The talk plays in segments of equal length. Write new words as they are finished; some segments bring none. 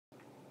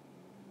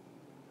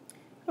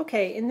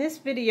Okay, in this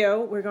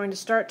video we're going to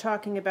start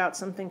talking about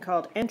something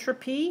called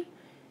entropy,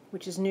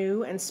 which is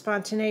new, and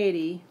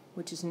spontaneity,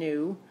 which is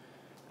new.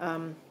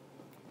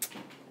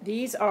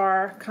 These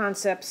are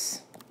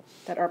concepts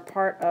that are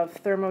part of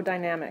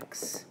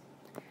thermodynamics.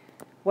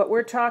 What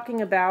we're talking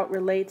about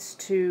relates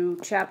to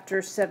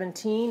chapter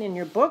 17 in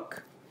your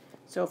book,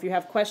 so if you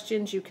have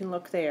questions you can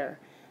look there.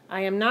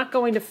 I am not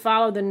going to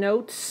follow the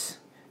notes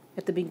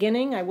at the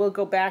beginning. I will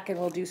go back and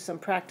we'll do some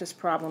practice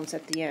problems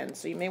at the end.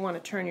 So you may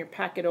want to turn your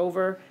packet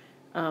over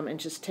and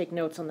just take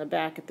notes on the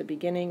back at the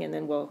beginning, and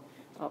then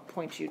I'll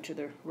point you to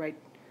the right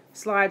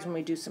slides when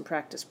we do some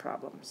practice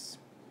problems.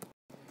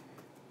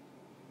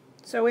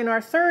 So in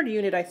our third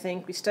unit, I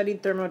think, we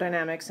studied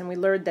thermodynamics and we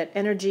learned that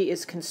energy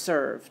is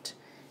conserved.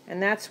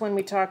 And that's when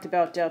we talked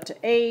about delta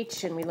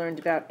H, and we learned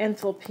about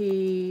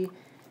enthalpy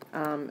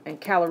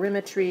and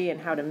calorimetry and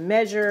how to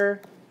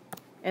measure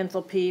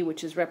enthalpy,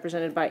 which is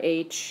represented by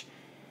H.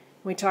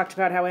 We talked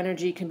about how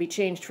energy can be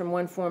changed from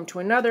one form to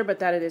another, but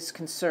that it is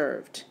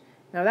conserved.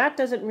 Now that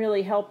doesn't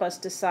really help us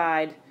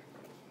decide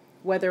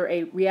whether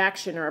a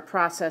reaction or a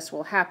process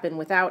will happen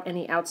without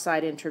any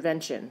outside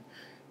intervention.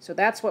 So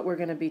that's what we're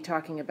going to be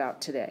talking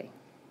about today.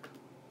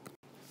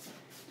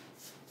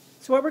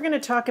 So what we're going to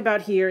talk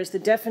about here is the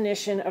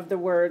definition of the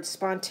word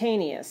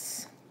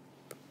spontaneous.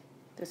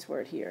 This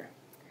word here.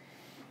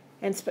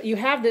 And you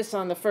have this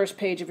on the first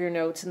page of your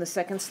notes in the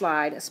second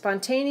slide. A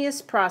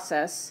spontaneous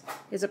process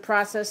is a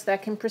process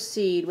that can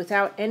proceed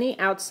without any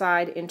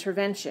outside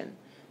intervention.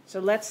 So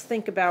let's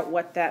think about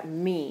what that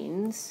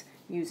means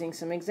using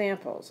some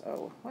examples.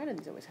 Oh, why do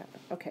these always happen?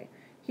 Okay,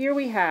 here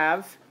we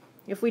have,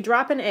 if we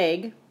drop an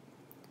egg,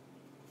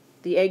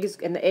 the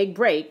egg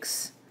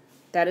breaks,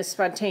 that is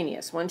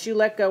spontaneous. Once you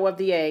let go of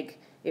the egg,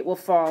 it will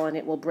fall and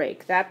it will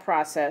break. That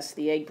process,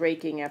 the egg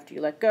breaking after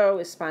you let go,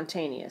 is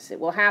spontaneous. It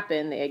will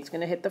happen. The egg's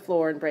going to hit the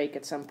floor and break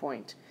at some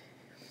point.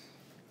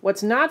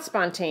 What's not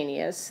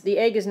spontaneous, the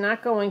egg is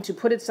not going to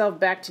put itself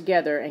back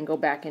together and go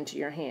back into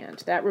your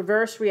hand. That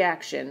reverse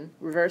reaction,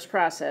 reverse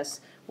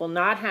process, will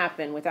not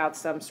happen without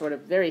some sort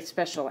of very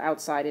special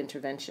outside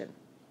intervention.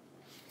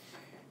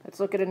 Let's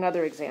look at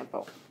another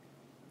example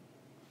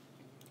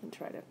and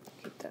try to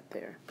keep that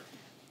there.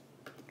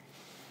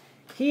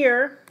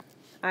 Here,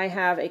 I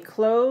have a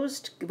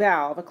closed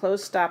valve, a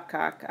closed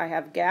stopcock. I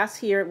have gas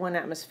here at 1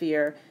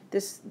 atmosphere.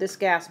 This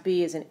gas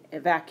B is in a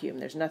vacuum.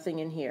 There's nothing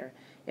in here.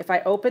 If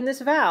I open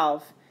this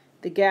valve,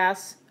 the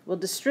gas will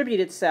distribute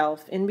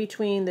itself in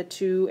between the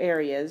two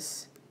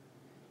areas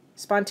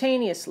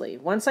spontaneously.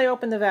 Once I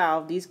open the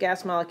valve, these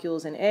gas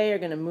molecules in A are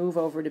going to move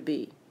over to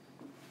B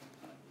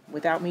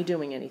without me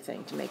doing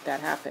anything to make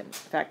that happen. In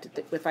fact,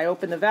 if I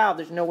open the valve,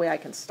 there's no way I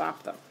can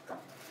stop them.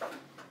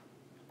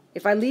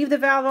 If I leave the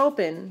valve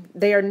open,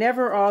 they are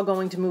never all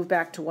going to move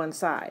back to one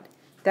side.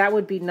 That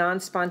would be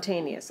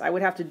non-spontaneous. I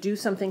would have to do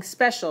something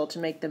special to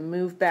make them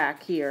move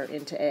back here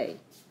into A.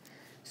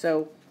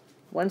 So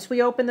once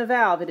we open the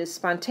valve, it is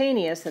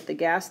spontaneous that the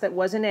gas that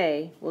was in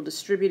A will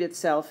distribute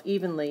itself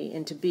evenly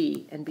into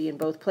B and be in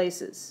both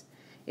places.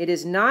 It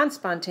is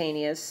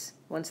non-spontaneous,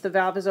 once the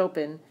valve is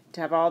open, to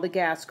have all the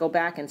gas go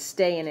back and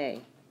stay in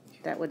A.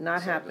 That would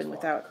not happen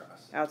without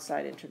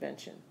outside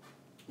intervention.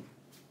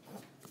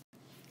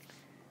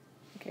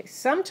 Okay,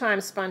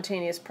 sometimes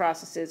spontaneous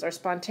processes are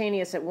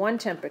spontaneous at one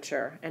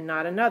temperature and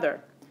not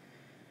another.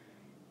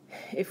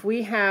 If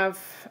we have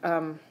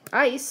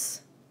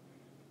ice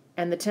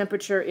and the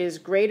temperature is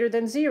greater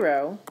than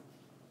 0,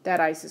 that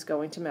ice is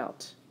going to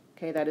melt.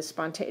 Okay, that is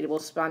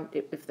spontaneous.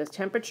 If the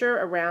temperature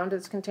around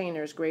its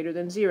container is greater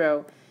than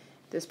 0,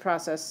 this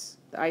process,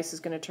 the ice is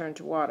going to turn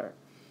to water.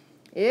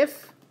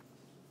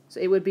 So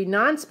it would be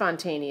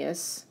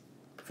non-spontaneous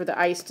for the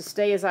ice to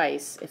stay as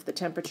ice if the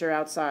temperature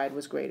outside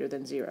was greater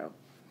than 0.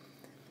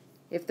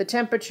 If the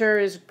temperature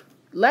is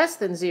less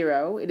than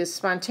 0, it is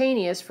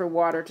spontaneous for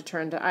water to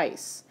turn to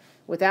ice.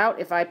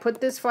 If I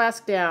put this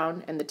flask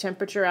down and the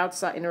temperature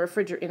outside in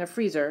a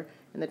freezer,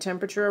 and the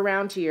temperature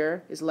around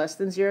here is less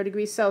than 0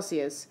 degrees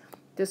Celsius,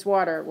 this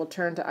water will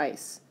turn to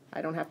ice.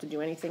 I don't have to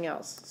do anything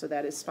else, so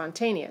that is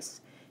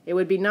spontaneous. It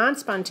would be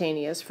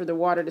non-spontaneous for the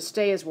water to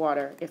stay as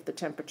water if the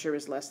temperature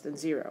is less than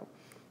 0.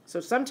 So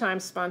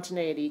sometimes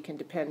spontaneity can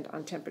depend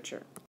on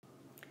temperature.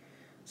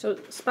 So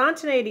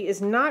spontaneity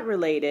is not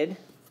related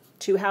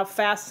to how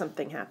fast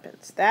something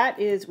happens. That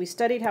is, we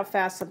studied how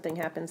fast something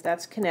happens.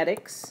 That's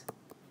kinetics.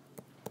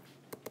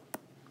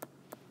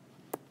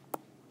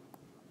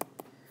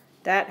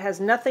 That has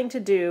nothing to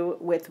do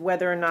with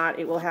whether or not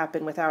it will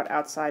happen without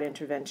outside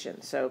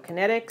intervention. So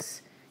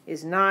kinetics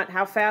is not,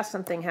 how fast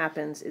something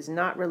happens is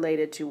not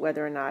related to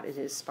whether or not it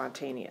is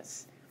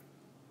spontaneous.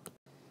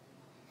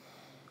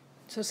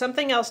 So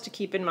something else to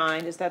keep in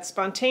mind is that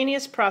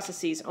spontaneous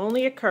processes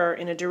only occur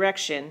in a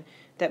direction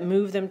that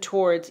move them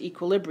towards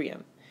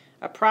equilibrium.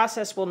 A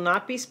process will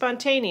not be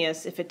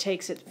spontaneous if it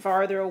takes it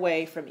farther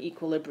away from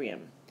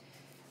equilibrium.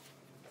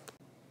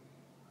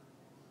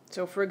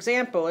 So for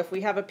example, if we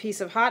have a piece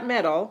of hot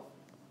metal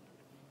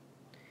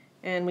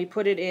and we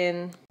put it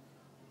in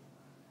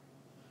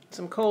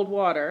some cold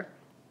water,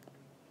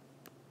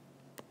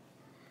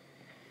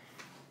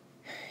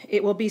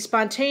 it will be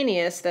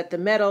spontaneous that the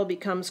metal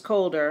becomes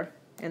colder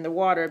and the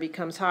water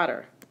becomes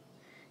hotter.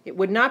 It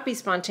would not be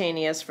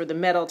spontaneous for the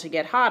metal to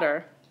get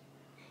hotter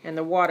and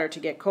the water to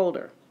get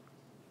colder.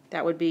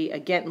 That would be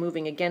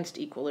moving against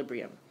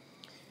equilibrium.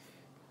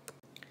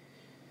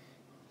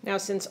 Now,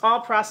 since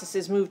all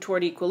processes move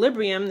toward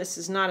equilibrium, this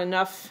is not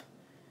enough.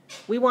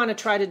 We want to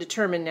try to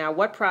determine now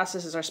what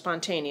processes are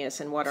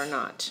spontaneous and what are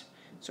not.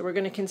 So we're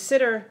going to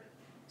consider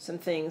some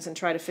things and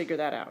try to figure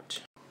that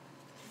out.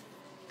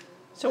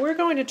 So we're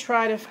going to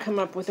try to come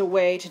up with a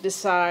way to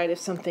decide if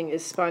something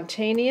is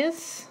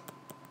spontaneous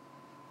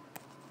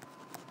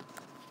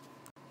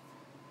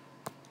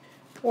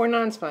or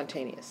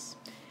non-spontaneous.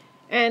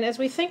 And as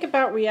we think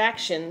about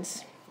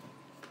reactions,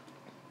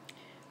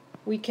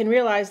 we can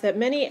realize that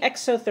many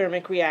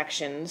exothermic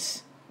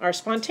reactions are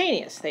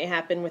spontaneous. They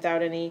happen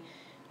without any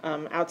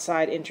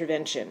outside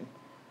intervention.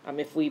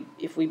 If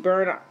we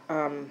burn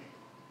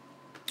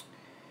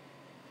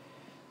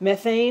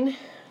methane,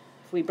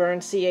 if we burn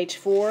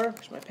CH4,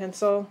 here's my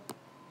pencil,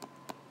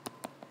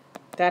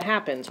 that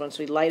happens. Once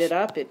we light it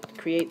up, it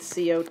creates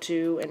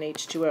CO2 and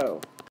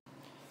H2O.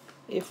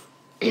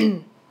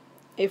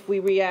 If we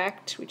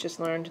react, we just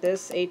learned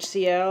this,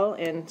 HCl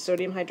and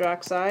sodium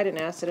hydroxide, an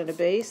acid and a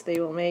base, they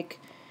will make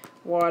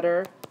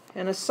water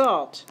and a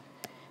salt.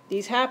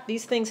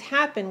 These things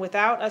happen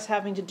without us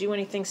having to do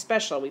anything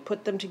special. We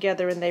put them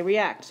together and they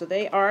react. So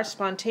they are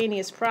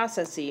spontaneous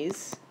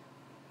processes.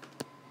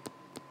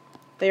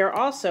 They are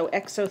also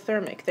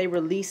exothermic. They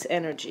release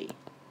energy.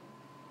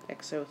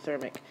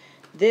 Exothermic.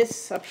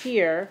 This up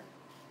here,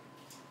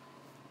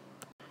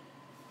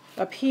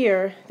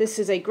 this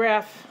is a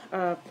graph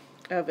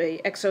of a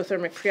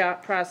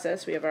exothermic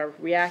process. We have our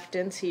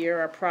reactants here,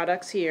 our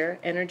products here.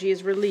 Energy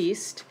is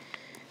released.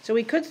 So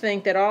we could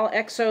think that all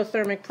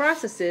exothermic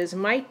processes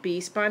might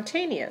be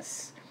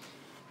spontaneous.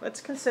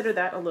 Let's consider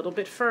that a little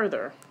bit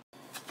further.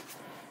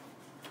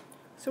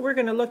 So we're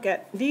going to look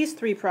at these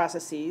three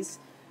processes.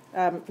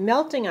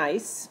 Melting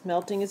ice,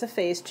 melting is a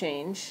phase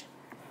change.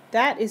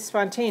 That is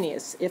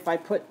spontaneous. If I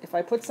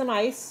put some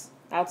ice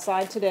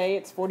outside today,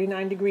 it's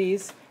 49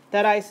 degrees,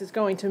 that ice is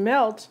going to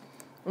melt,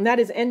 and that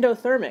is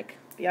endothermic.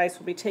 The ice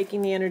will be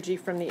taking the energy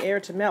from the air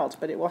to melt,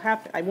 but it will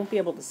happen. I won't be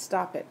able to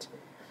stop it.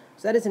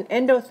 So that is an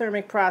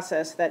endothermic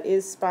process that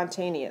is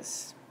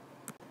spontaneous.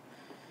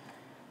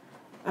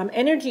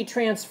 Energy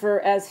transfer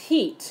as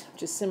heat,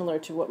 which is similar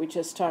to what we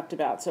just talked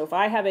about. So if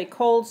I have a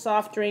cold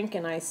soft drink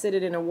and I sit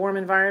it in a warm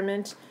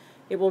environment,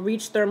 it will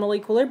reach thermal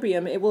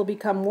equilibrium. It will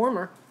become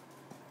warmer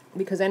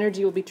because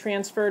energy will be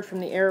transferred from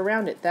the air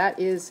around it. That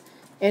is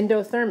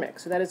endothermic.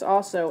 So that is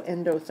also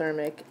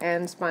endothermic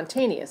and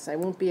spontaneous. I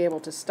won't be able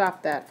to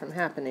stop that from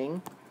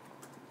happening.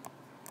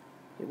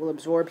 It will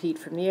absorb heat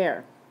from the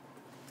air.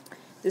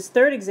 This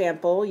third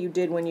example you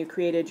did when you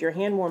created your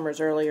hand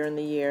warmers earlier in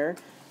the year,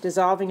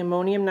 dissolving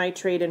ammonium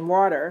nitrate in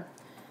water,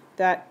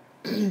 that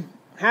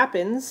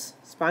happens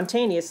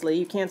spontaneously.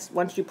 You can't,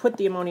 once you put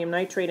the ammonium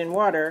nitrate in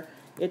water,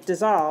 it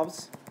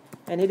dissolves,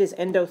 and it is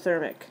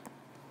endothermic.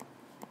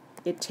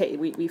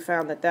 We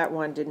found that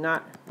one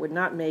would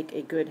not make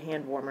a good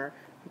hand warmer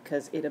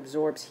because it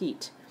absorbs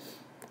heat.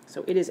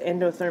 So it is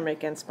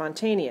endothermic and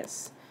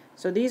spontaneous.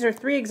 So these are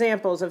three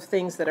examples of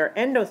things that are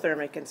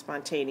endothermic and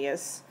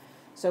spontaneous.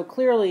 So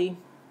clearly,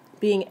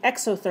 being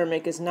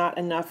exothermic is not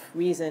enough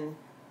reason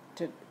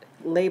to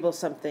label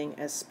something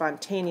as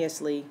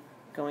spontaneously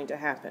going to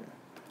happen.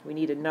 We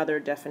need another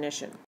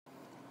definition.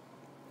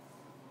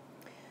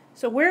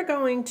 So we're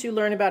going to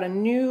learn about a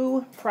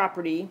new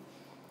property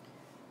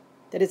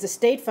that is a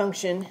state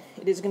function.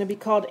 It is going to be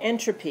called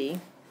entropy.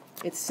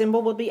 Its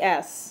symbol will be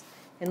S.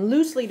 And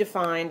loosely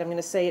defined, I'm going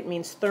to say it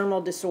means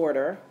thermal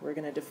disorder. We're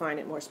going to define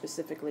it more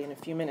specifically in a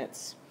few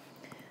minutes.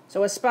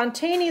 So a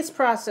spontaneous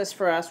process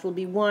for us will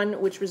be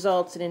one which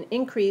results in an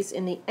increase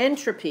in the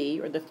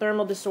entropy, or the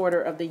thermal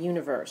disorder, of the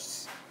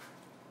universe.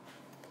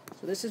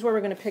 So this is where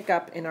we're going to pick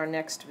up in our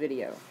next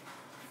video.